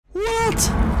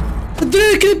What?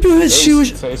 الدراري كيبيو هادشي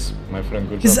واش Ace, my friend,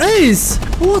 good He's job. ace!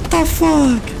 What the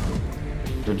fuck?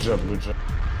 Good job, good job.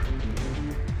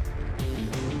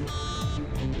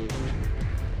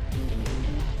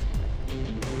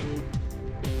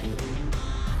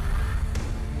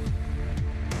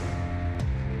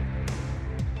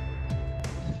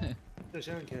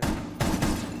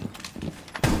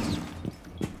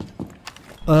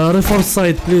 Reforce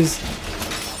side please.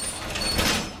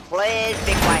 Please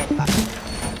be quiet.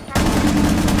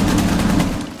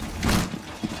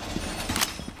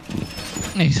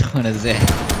 ايش اخونا الزين.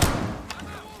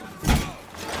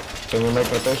 Can you make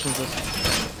rotation this?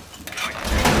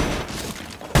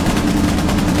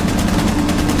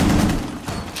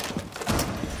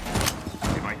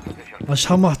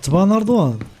 شحال من واحد تبان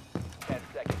رضوان؟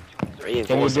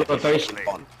 Can you do rotation?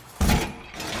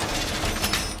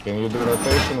 Can you do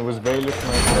rotation with bailiff,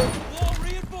 my friend?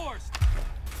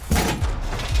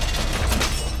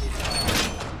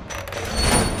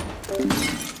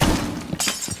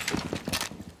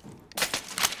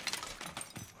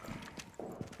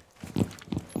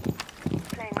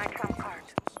 Playing my trump card.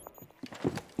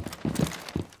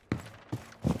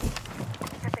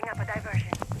 Setting up a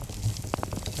diversion.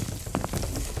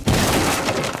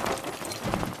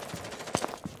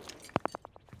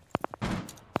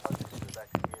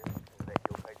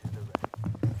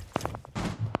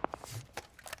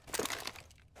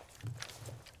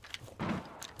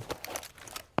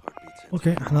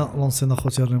 اوكي احنا لونسينا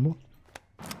خوتي الريمو.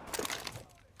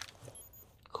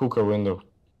 Hookah window.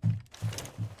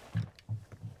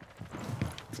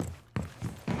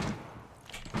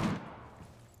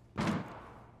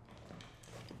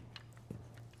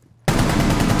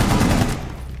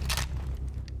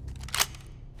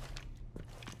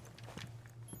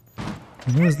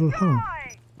 نازل الحرام.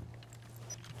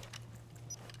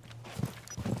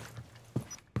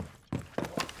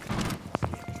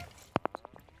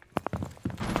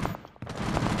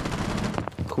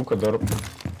 Hookah ضرب.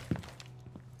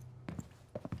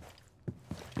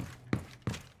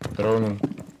 Droning.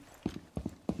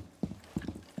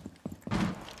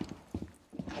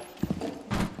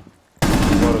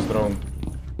 Morris drone.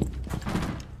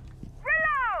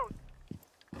 Reload!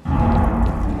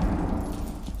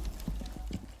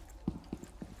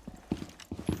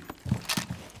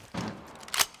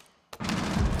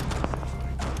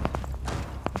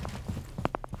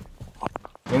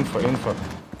 Info.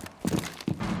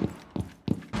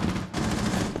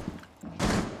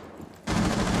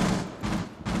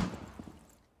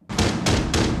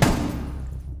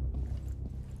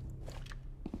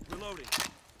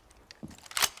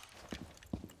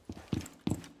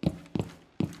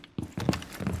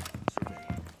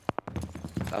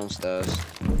 Downstairs.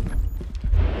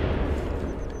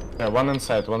 Yeah, one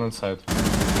inside.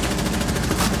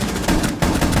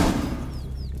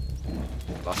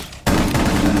 Last.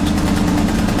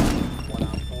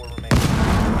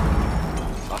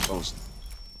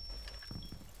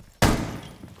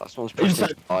 Last one's pushed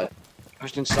inside.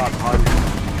 Pushed inside behind.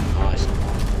 Nice.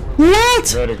 What?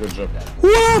 Very good job.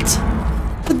 What?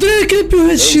 الدراري كيبيو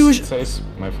هادشي واش Ace,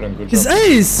 my friend, good He's job.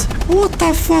 ace! What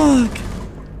the fuck?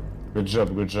 Good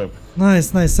job. Nice,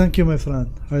 thank you my friend.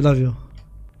 I love you.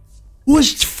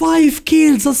 واش 5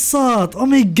 كيلز الصاد. او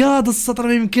ماي جاد الصاد راه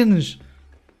ما يمكنش.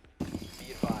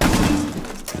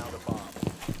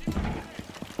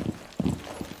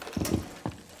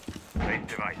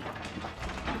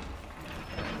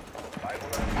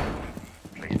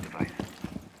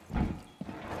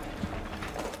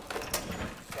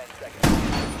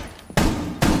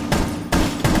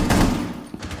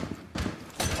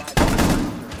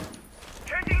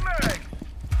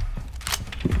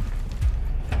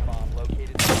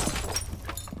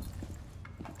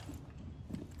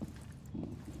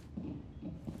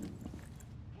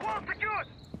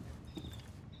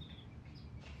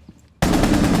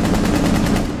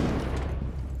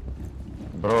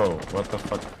 Bro, what the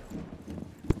fuck?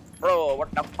 Bro, what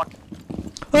the fuck?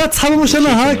 تصحابوا مش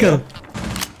انا هاكر.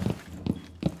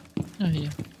 هي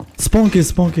سبون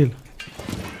كيل.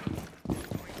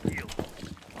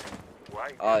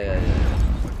 Oh yeah.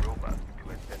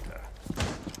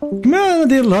 ما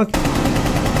ندير الهاك.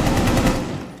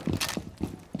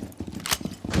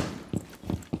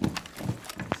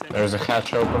 There's a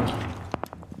hatch opened.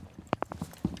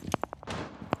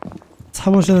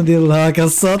 تصحابوا مش انا ندير الهاك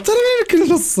الصاد. ترى ما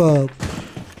يمكنش الصاد.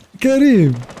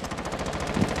 كريم.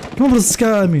 ما برزك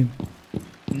امين.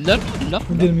 لا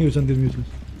ندير ميوت.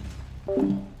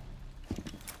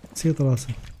 نسيت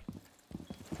راسي.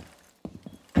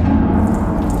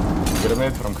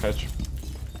 Grenade from hatch.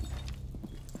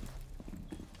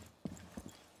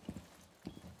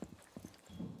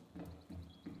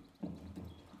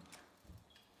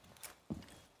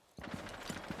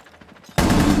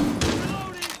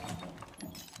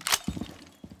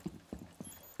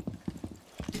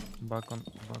 back on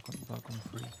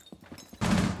free.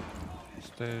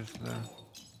 Stairs there.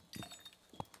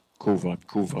 Cool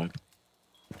vibe.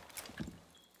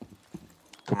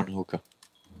 Come on, hookah.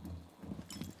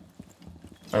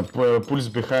 Pulse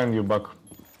behind you, back.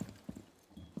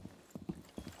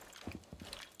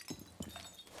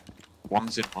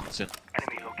 One's in.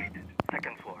 Enemy located.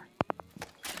 Second floor.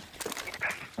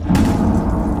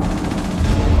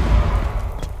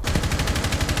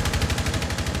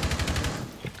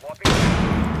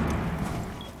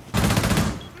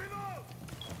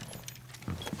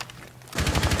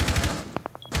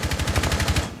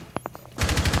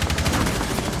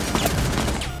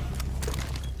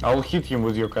 I'll hit him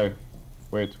with your Kai.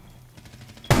 Wait.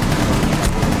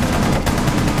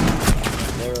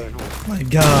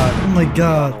 Oh my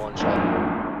god. One shot.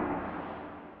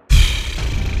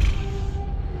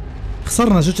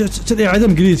 خسرنا. شو الإعادة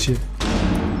مقريتشي. It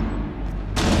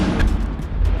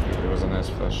was a nice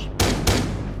flash.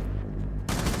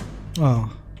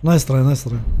 نايس تراي.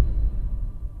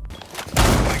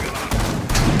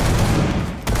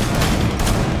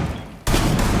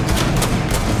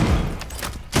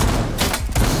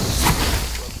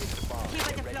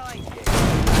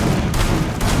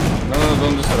 No,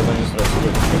 don't destroy.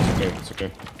 It's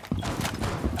okay.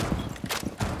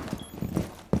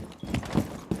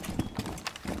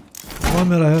 One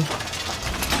mirror here.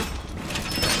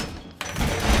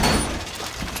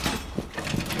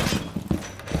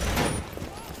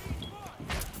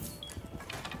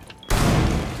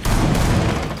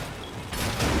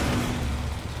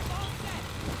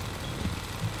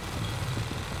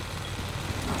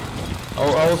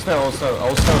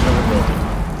 I'll start the window.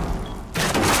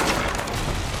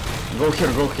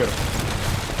 Go here.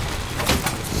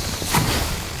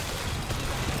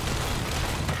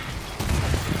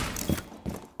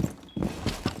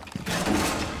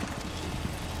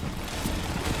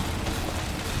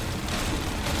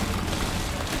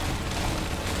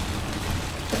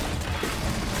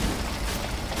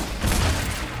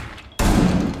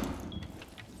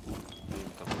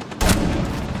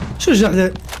 شو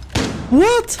جعله؟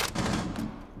 What?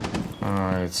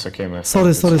 It's okay, man.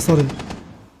 Sorry.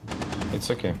 It's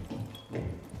okay.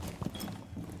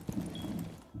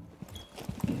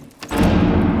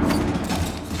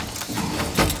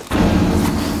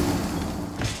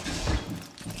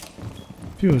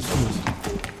 Fuse.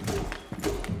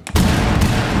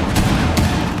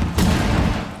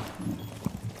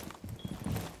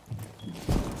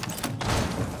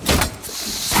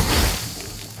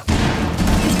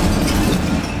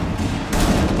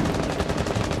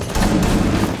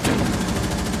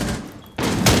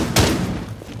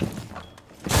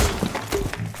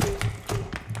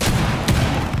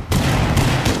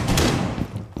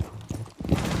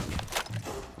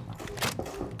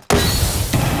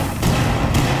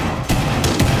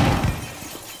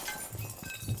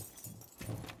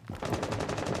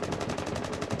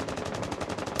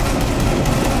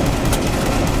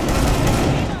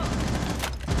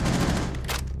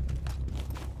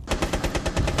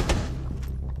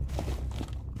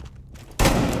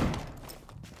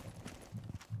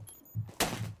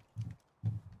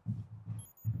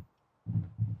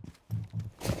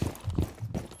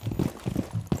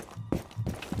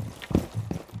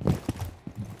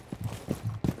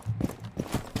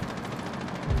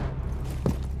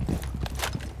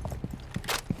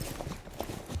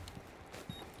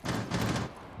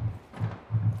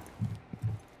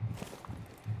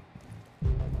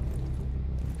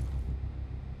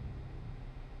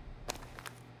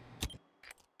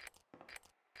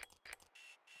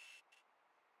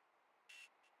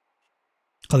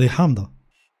 قضية حامضة.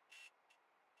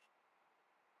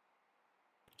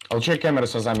 I'll check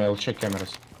cameras, Azami. I'll check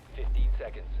cameras. 15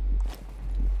 seconds.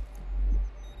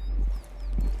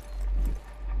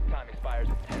 Time expires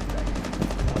in 10 seconds.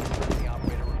 The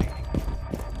operator remaining.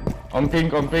 On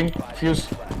ping. Fuse.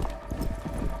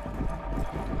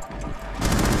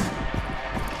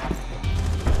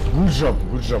 Good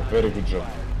job. Very good job.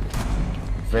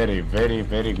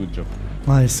 Very good job.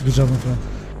 نايس جود جوب ماي فريند.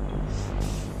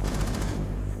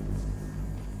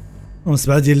 امس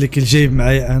بعد يقول لك الجايب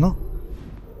معي انا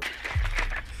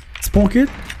سبون كيل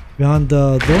behind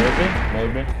the door.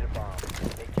 Maybe.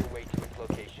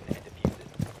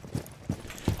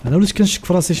 انا وليت كنشك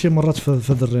في راسي شي مرات في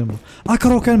هذا الريمو.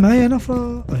 اكرو كان معايا انا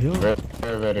في ايوا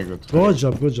Very good. جود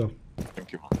جوب.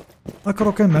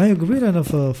 اكرو كان معايا قبيل انا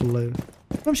في اللايف.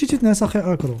 ما مشيتي تنعس اخي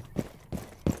اكرو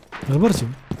غبرتي.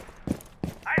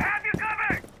 I have you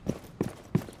covered.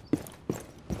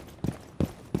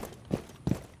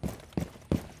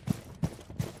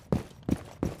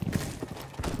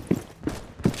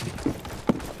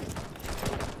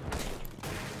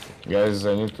 Guys,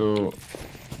 I need to.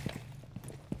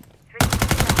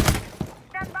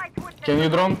 Can you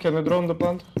drone the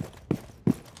plant?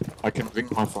 I can wing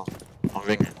my phone. I'm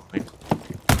winging.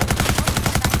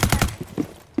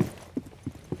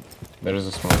 There is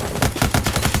a smoke.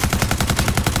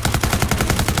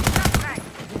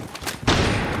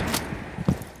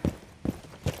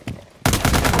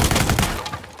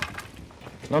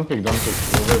 Don't pick.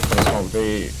 We'll wait for the smoke.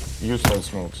 They use all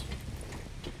smokes.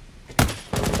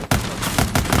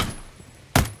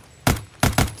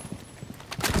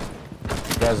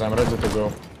 Guys, I'm ready to go.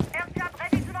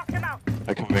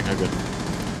 I can wing again.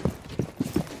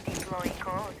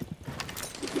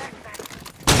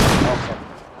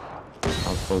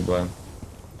 I'm full blind.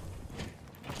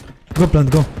 Go plant,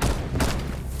 go.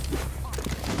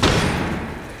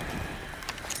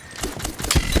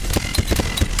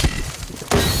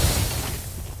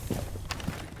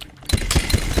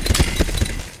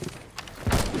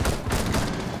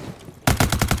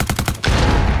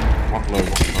 One low.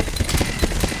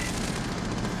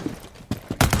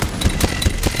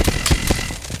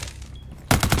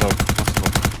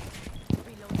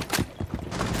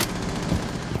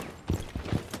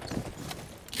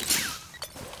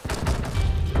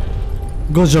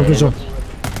 Good job.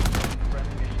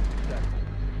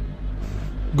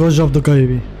 Good job the guy.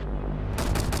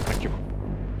 Thank you.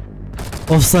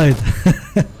 Offside.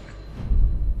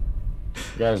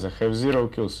 Guys, I have 0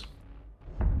 kills.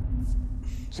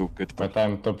 So good. My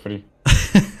time top 3.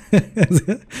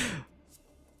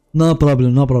 No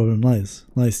problem.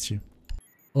 Nice team.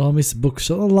 راهم يسبوك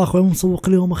الشر. الله اخويا مسوق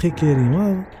لهم اخي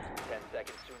كريم.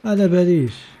 على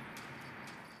باليش.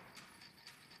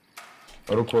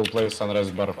 Rook will play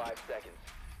sunrise bar. 5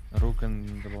 seconds. Rook and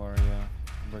the bar, yeah.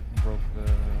 But broke the.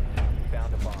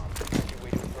 Found a bomb. Make your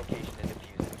way to its location and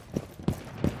defuse it.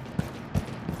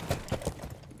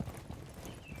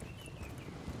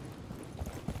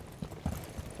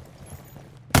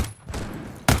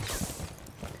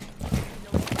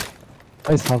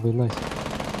 نايس حافظ نايس.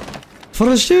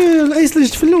 فرجتي الايس اللي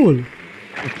جبت في الاول.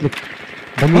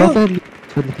 دمرت هاد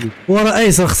الكليب. ورا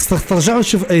ايس خصك ترجع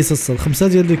وتشوف ايس الصل 5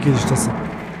 ديال اللي كيجي تصل.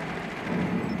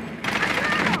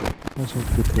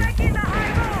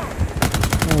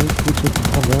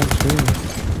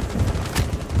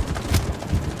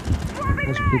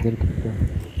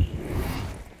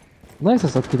 نايس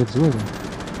اصاحبي كذا زوينه.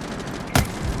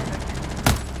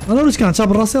 انا وليت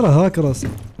كنعتبر راسي راه هاك راسي.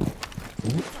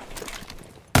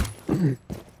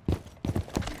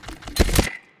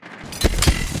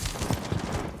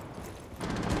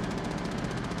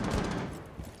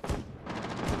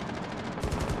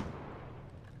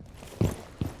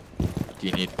 Do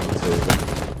you need me to wing?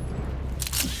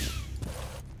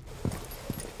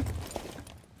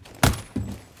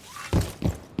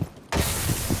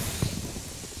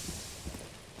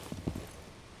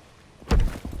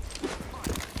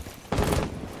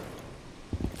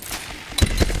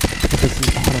 بس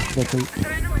البحر كذا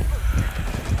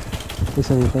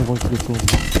ليس يطيبون كليكم.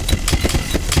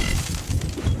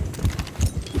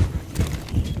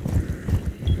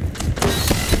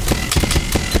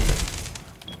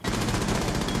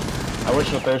 I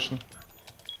wish rotation.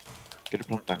 Get a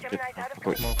plant down. Get a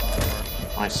plant.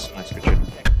 Nice, good shit.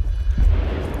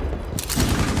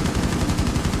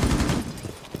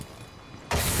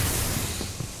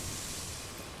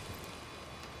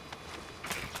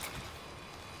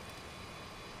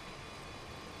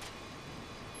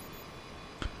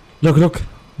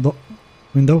 Look.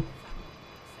 Window.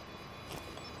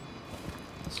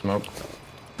 Smoke.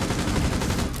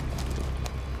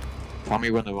 Tell me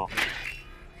when they want.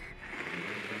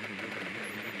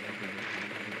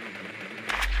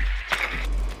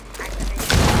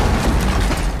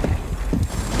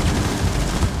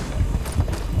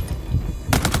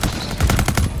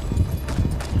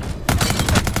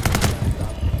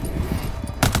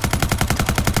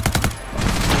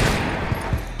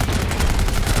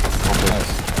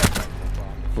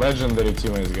 Legendary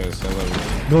teammates, guys. I love it.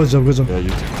 Good job. Yeah,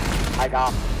 you too. I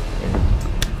got.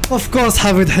 اوف كورس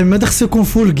حافظ حمد هذا خصو يكون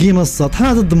فول جيم الصاد.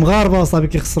 حنا ضد مغاربه صاحبي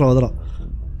كيخسروا هضره.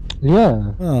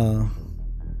 يا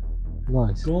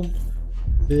نايس. كوم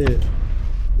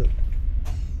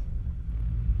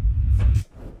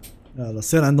يلا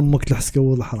سير عند امك تلحس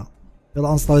كود الحرام.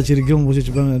 يلا انصطالتي القوم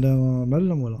بغيتي تبان على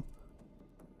معلم ولا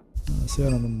سير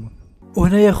عند امك.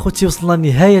 وهنا يا خوتي وصلنا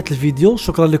لنهايه الفيديو.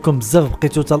 شكرا لكم بزاف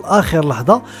بقيتو حتى لاخر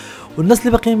لحظه. والناس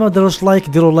اللي باقيين ما داروش لايك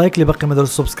ديروا لايك، اللي باقي ما داروش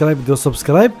سبسكرايب ديروا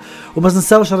سبسكرايب، وما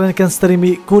تنساوش راني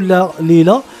كنستريمي كل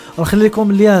ليله. غنخلي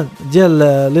لكم اللين ديال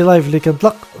لي لايف اللي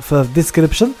كنطلق في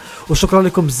الديسكريبشن. وشكرا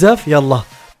لكم بزاف. يلا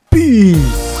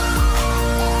بيس.